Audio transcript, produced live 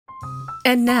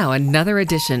And now another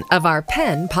edition of our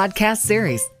Penn podcast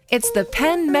series. It's the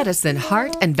Penn Medicine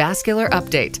Heart and Vascular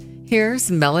Update.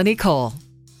 Here's Melanie Cole.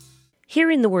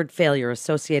 Hearing the word failure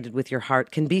associated with your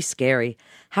heart can be scary.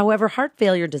 However, heart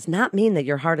failure does not mean that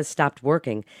your heart has stopped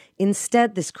working.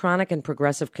 Instead, this chronic and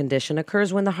progressive condition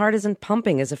occurs when the heart isn't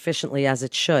pumping as efficiently as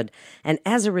it should. And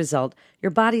as a result,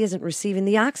 your body isn't receiving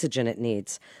the oxygen it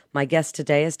needs. My guest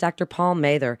today is Dr. Paul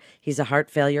Mather. He's a heart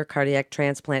failure cardiac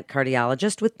transplant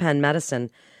cardiologist with Penn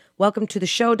Medicine. Welcome to the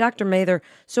show, Dr. Mather.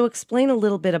 So explain a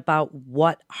little bit about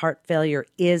what heart failure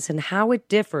is and how it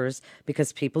differs,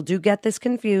 because people do get this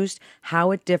confused, how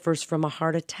it differs from a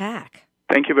heart attack.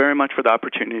 Thank you very much for the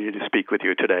opportunity to speak with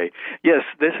you today. Yes,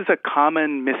 this is a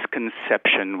common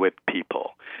misconception with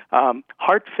people.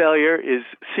 Heart failure is,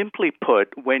 simply put,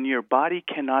 when your body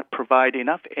cannot provide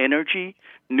enough energy,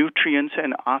 nutrients,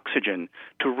 and oxygen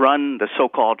to run the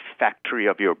so-called factory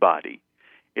of your body.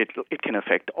 It can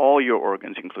affect all your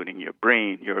organs, including your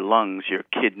brain, your lungs, your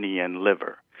kidney, and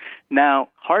liver. Now,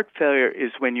 heart failure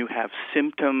is when you have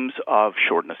symptoms of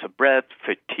shortness of breath,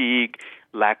 fatigue,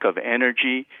 lack of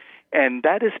energy, and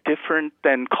that is different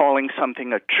than calling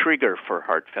something a trigger for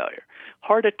heart failure.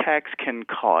 Heart attacks can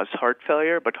cause heart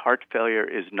failure, but heart failure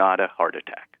is not a heart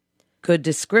attack. Good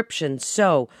description.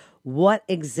 So, what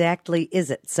exactly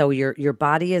is it? So your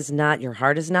body is not, your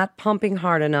heart is not pumping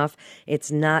hard enough.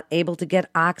 It's not able to get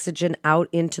oxygen out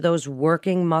into those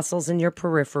working muscles in your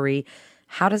periphery.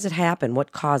 How does it happen?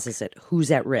 What causes it? Who's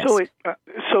at risk?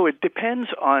 So it depends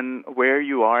on where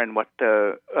you are and what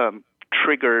the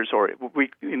triggers, or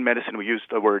in medicine we use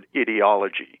the word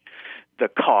etiology, the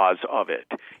cause of it.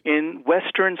 In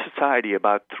Western society,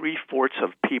 about 3/4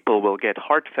 of people will get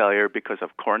heart failure because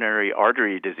of coronary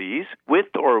artery disease, with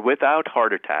or without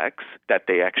heart attacks that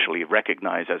they actually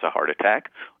recognize as a heart attack,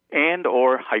 and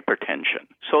or hypertension.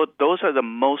 So those are the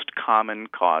most common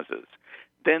causes.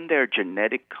 Then there are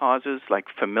genetic causes like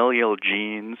familial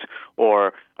genes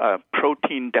or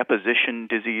protein deposition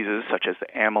diseases such as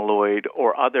amyloid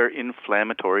or other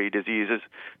inflammatory diseases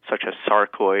such as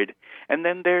sarcoid. And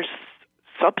then there's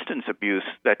substance abuse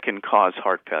that can cause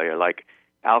heart failure, like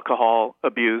alcohol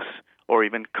abuse or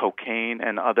even cocaine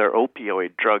and other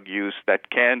opioid drug use that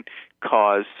can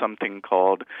cause something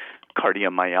called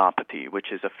cardiomyopathy,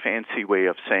 which is a fancy way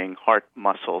of saying heart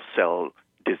muscle cell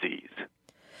disease.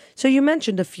 So you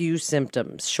mentioned a few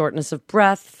symptoms, shortness of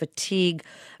breath, fatigue,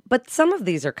 but some of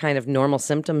these are kind of normal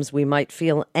symptoms we might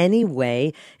feel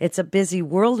anyway. It's a busy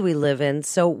world we live in,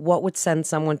 so what would send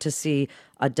someone to see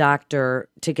a doctor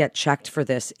to get checked for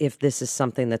this if this is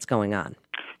something that's going on?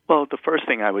 Well, the first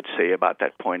thing I would say about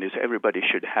that point is everybody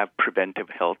should have preventive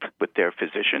health with their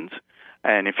physicians.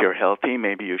 And if you're healthy,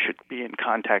 maybe you should be in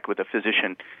contact with a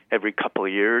physician every couple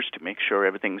of years to make sure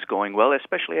everything's going well,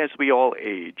 especially as we all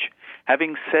age.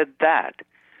 Having said that,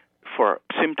 for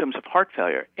symptoms of heart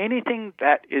failure, anything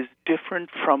that is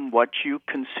different from what you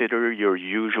consider your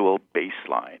usual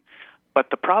baseline.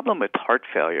 But the problem with heart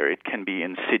failure, it can be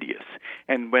insidious.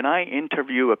 And when I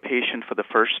interview a patient for the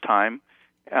first time,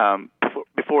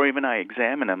 before even I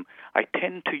examine them, I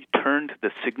tend to turn to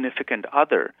the significant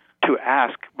other to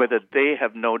ask whether they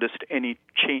have noticed any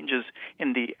changes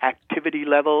in the activity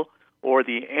level or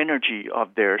the energy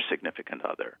of their significant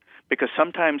other. Because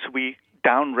sometimes we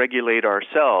downregulate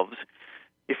ourselves.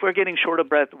 If we're getting short of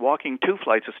breath walking 2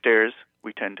 flights of stairs,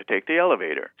 we tend to take the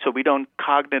elevator. So we don't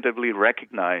cognitively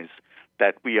recognize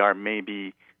that we are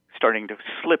maybe starting to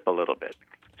slip a little bit.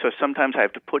 So sometimes I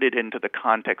have to put it into the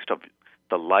context of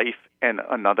the life and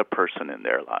another person in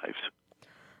their lives.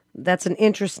 That's an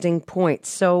interesting point.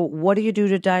 So what do you do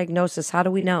to diagnose this? How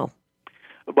do we know?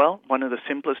 Well, one of the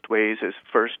simplest ways is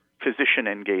first physician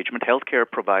engagement, healthcare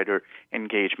provider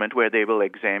engagement, where they will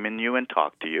examine you and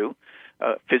talk to you.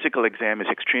 Physical exam is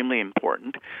extremely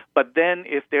important. But then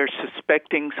if they're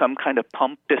suspecting some kind of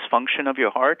pump dysfunction of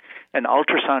your heart, an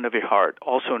ultrasound of your heart,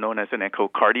 also known as an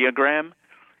echocardiogram,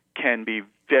 can be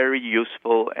very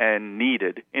useful and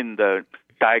needed in the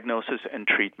diagnosis and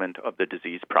treatment of the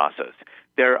disease process.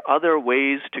 There are other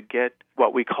ways to get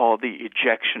what we call the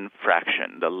ejection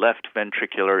fraction, the left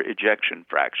ventricular ejection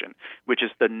fraction, which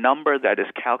is the number that is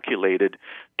calculated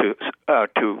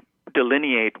to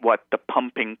delineate what the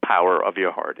pumping power of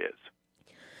your heart is.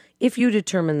 If you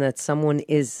determine that someone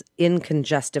is in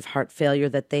congestive heart failure,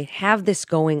 that they have this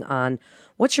going on,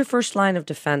 what's your first line of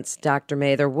defense, Dr.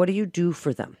 Mather? What do you do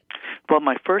for them? Well,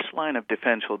 my first line of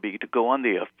defense will be to go on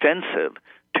the offensive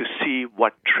to see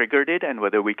what triggered it and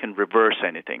whether we can reverse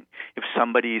anything. If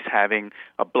somebody's having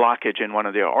a blockage in one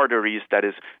of their arteries that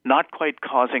is not quite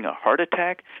causing a heart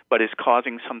attack, but is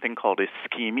causing something called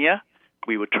ischemia,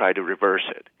 we would try to reverse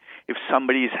it. If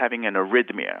somebody is having an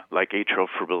arrhythmia, like atrial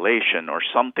fibrillation or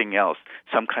something else,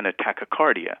 some kind of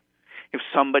tachycardia, if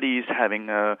somebody is having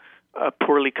a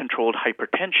poorly controlled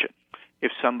hypertension,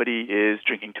 if somebody is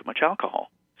drinking too much alcohol.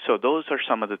 So those are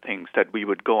some of the things that we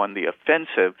would go on the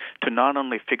offensive to not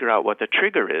only figure out what the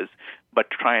trigger is, but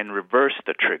try and reverse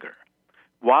the trigger.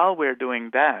 While we're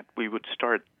doing that, we would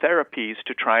start therapies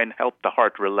to try and help the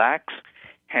heart relax,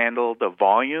 handle the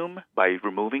volume by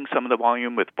removing some of the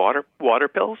volume with water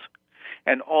pills,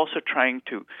 and also trying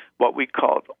to what we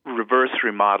call reverse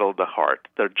remodel the heart.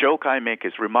 The joke I make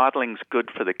is remodeling's good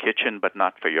for the kitchen, but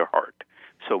not for your heart.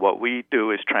 So what we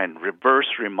do is try and reverse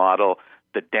remodel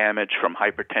the damage from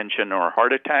hypertension or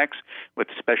heart attacks with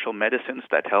special medicines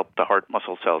that help the heart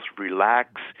muscle cells relax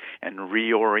and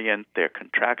reorient their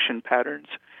contraction patterns.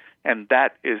 And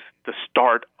that is the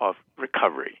start of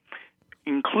recovery.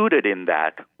 Included in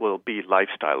that will be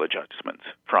lifestyle adjustments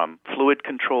from fluid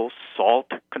control,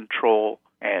 salt control,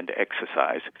 and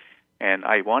exercise. And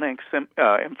I want to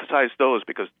emphasize those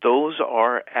because those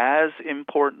are as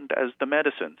important as the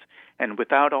medicines. And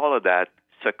without all of that,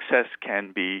 success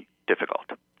can be difficult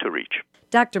to reach.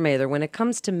 Dr. Mather, when it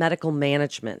comes to medical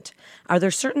management, are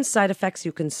there certain side effects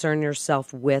you concern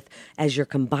yourself with as you're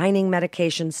combining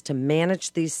medications to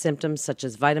manage these symptoms, such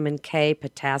as vitamin K,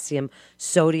 potassium,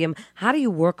 sodium? How do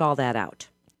you work all that out?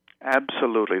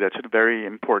 Absolutely. That's a very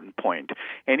important point.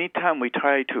 Anytime we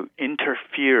try to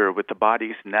interfere with the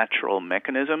body's natural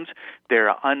mechanisms, there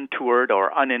are untoward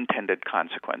or unintended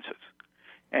consequences.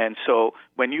 And so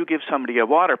when you give somebody a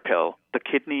water pill, the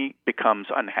kidney becomes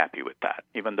unhappy with that,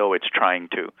 even though it's trying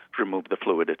to remove the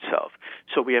fluid itself.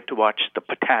 So we have to watch the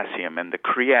potassium and the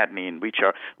creatinine,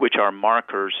 which are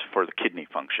markers for the kidney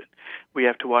function. We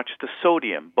have to watch the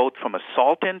sodium, both from a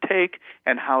salt intake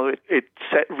and how it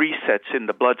resets in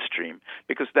the bloodstream,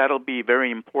 because that'll be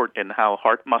very important in how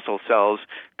heart muscle cells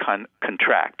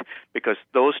contract, because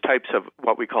those types of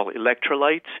what we call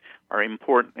electrolytes are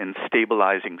important in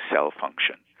stabilizing cell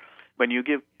function. When you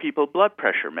give people blood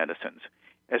pressure medicines,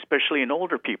 especially in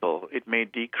older people, it may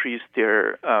decrease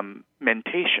their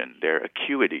mentation, their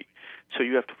acuity. So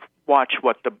you have to watch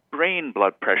what the brain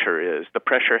blood pressure is, the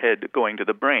pressure head going to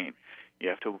the brain. You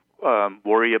have to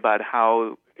worry about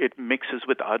how it mixes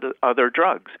with other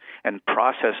drugs and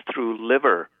process through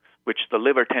liver, which the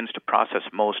liver tends to process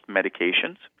most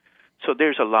medications. So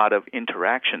there's a lot of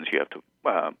interactions you have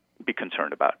to be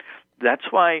concerned about.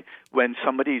 That's why when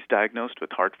somebody's diagnosed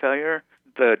with heart failure,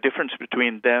 the difference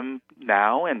between them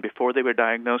now and before they were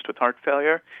diagnosed with heart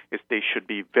failure is they should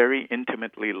be very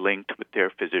intimately linked with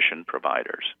their physician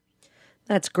providers.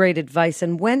 That's great advice.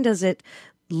 And when does it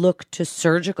look to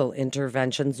surgical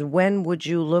interventions? When would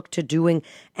you look to doing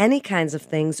any kinds of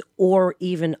things or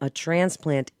even a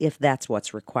transplant if that's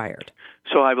what's required?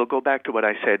 So I will go back to what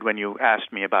I said when you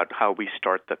asked me about how we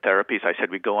start the therapies. I said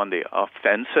we go on the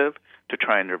offensive to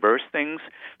try and reverse things.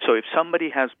 So if somebody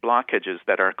has blockages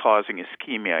that are causing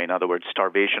ischemia, in other words,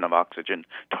 starvation of oxygen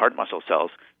to heart muscle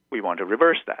cells, we want to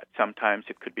reverse that. Sometimes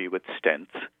it could be with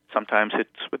stents. Sometimes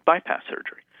it's with bypass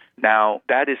surgery. Now,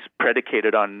 that is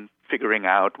predicated on figuring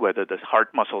out whether the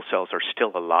heart muscle cells are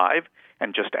still alive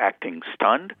and just acting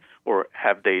stunned, or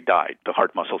have they died, the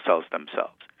heart muscle cells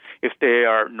themselves. If they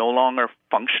are no longer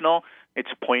functional, it's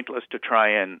pointless to try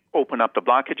and open up the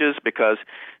blockages because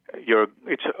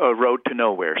it's a road to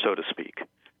nowhere, so to speak.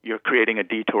 You're creating a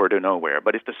detour to nowhere.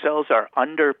 But if the cells are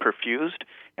under-perfused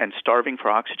and starving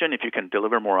for oxygen, if you can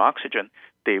deliver more oxygen,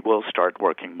 they will start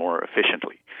working more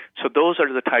efficiently. So those are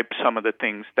some of the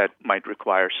things that might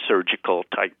require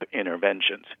surgical-type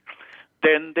interventions.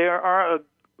 Then there are a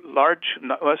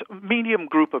medium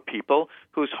group of people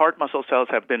whose heart muscle cells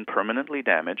have been permanently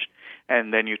damaged,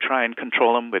 and then you try and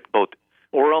control them with both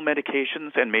oral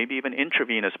medications and maybe even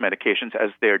intravenous medications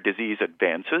as their disease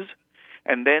advances.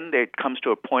 And then it comes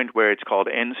to a point where it's called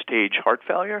end-stage heart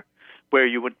failure, where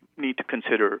you would need to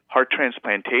consider heart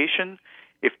transplantation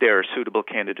if they're a suitable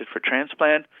candidate for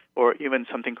transplant, or even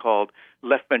something called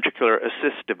left ventricular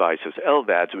assist devices,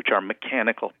 LVADs, which are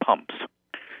mechanical pumps.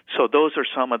 So those are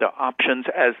some of the options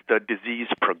as the disease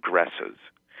progresses.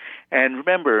 And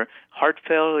remember, heart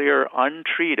failure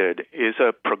untreated is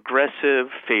a progressive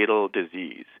fatal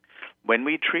disease. When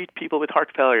we treat people with heart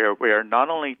failure, we are not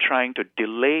only trying to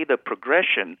delay the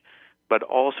progression, but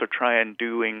also trying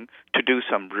to do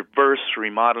some reverse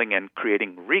remodeling and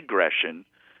creating regression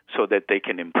so that they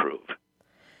can improve.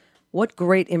 What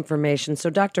great information. So,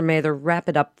 Dr. Mather, wrap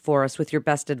it up for us with your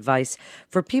best advice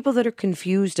for people that are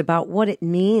confused about what it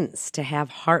means to have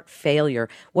heart failure,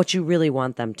 what you really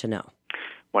want them to know.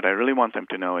 What I really want them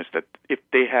to know is that if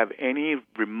they have any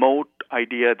remote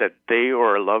idea that they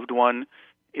or a loved one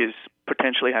is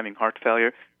potentially having heart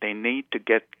failure, they need to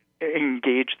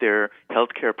engage their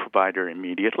healthcare provider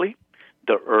immediately.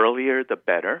 The earlier, the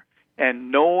better.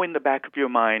 And know in the back of your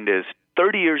mind is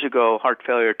 30 years ago, heart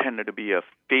failure tended to be a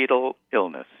fatal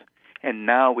illness. And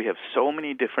now we have so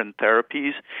many different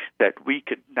therapies that we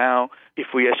could now,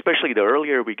 especially the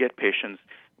earlier we get patients,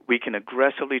 we can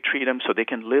aggressively treat them so they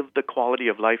can live the quality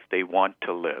of life they want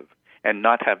to live and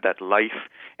not have that life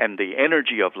and the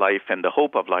energy of life and the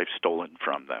hope of life stolen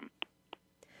from them.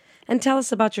 And tell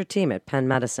us about your team at Penn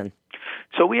Medicine.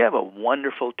 So we have a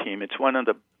wonderful team. It's one of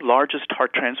the largest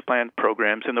heart transplant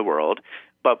programs in the world.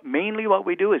 But mainly what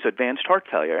we do is advanced heart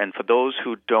failure. And for those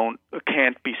who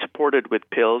can't be supported with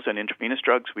pills and intravenous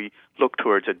drugs, we look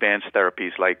towards advanced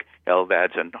therapies like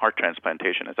LVADs and heart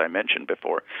transplantation, as I mentioned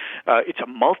before. It's a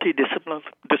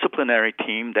multidisciplinary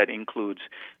team that includes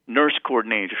nurse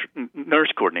coordinators,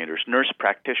 nurse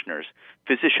practitioners,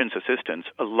 physician's assistants,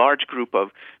 a large group of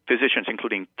physicians,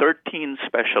 including 13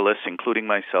 specialists, including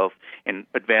myself, in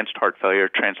advanced heart failure,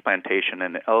 transplantation,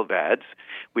 and LVADs.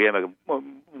 We have a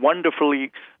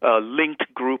wonderfully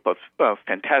linked group of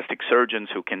fantastic surgeons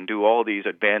who can do all these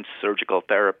advanced surgical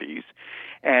therapies.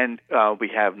 And we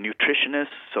have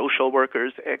nutritionists, social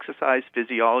workers, exercise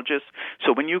physiologists.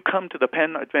 So when you come to the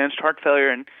Penn Advanced Heart Failure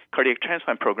and Cardiac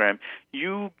Transplant Program,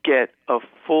 you get a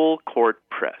full court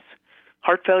press.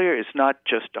 Heart failure is not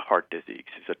just a heart disease.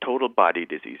 It's a total body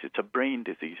disease. It's a brain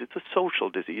disease. It's a social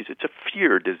disease. It's a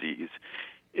fear disease.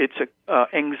 It's a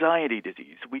anxiety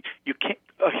disease.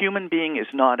 A human being is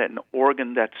not an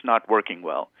organ that's not working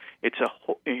well.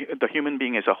 The human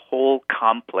being is a whole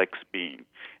complex being.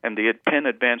 And the Penn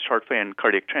Advanced Heart Failure and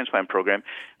Cardiac Transplant Program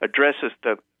addresses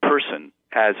the person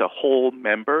as a whole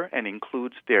member and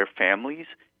includes their families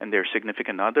and their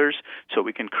significant others, so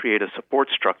we can create a support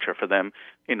structure for them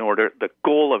the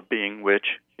goal of being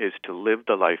which is to live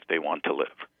the life they want to live.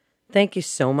 Thank you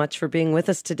so much for being with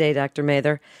us today, Dr.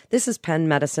 Mather. This is Penn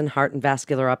Medicine Heart and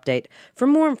Vascular Update. For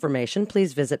more information,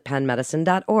 please visit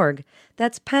pennmedicine.org.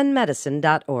 That's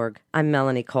pennmedicine.org. I'm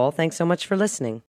Melanie Cole. Thanks so much for listening.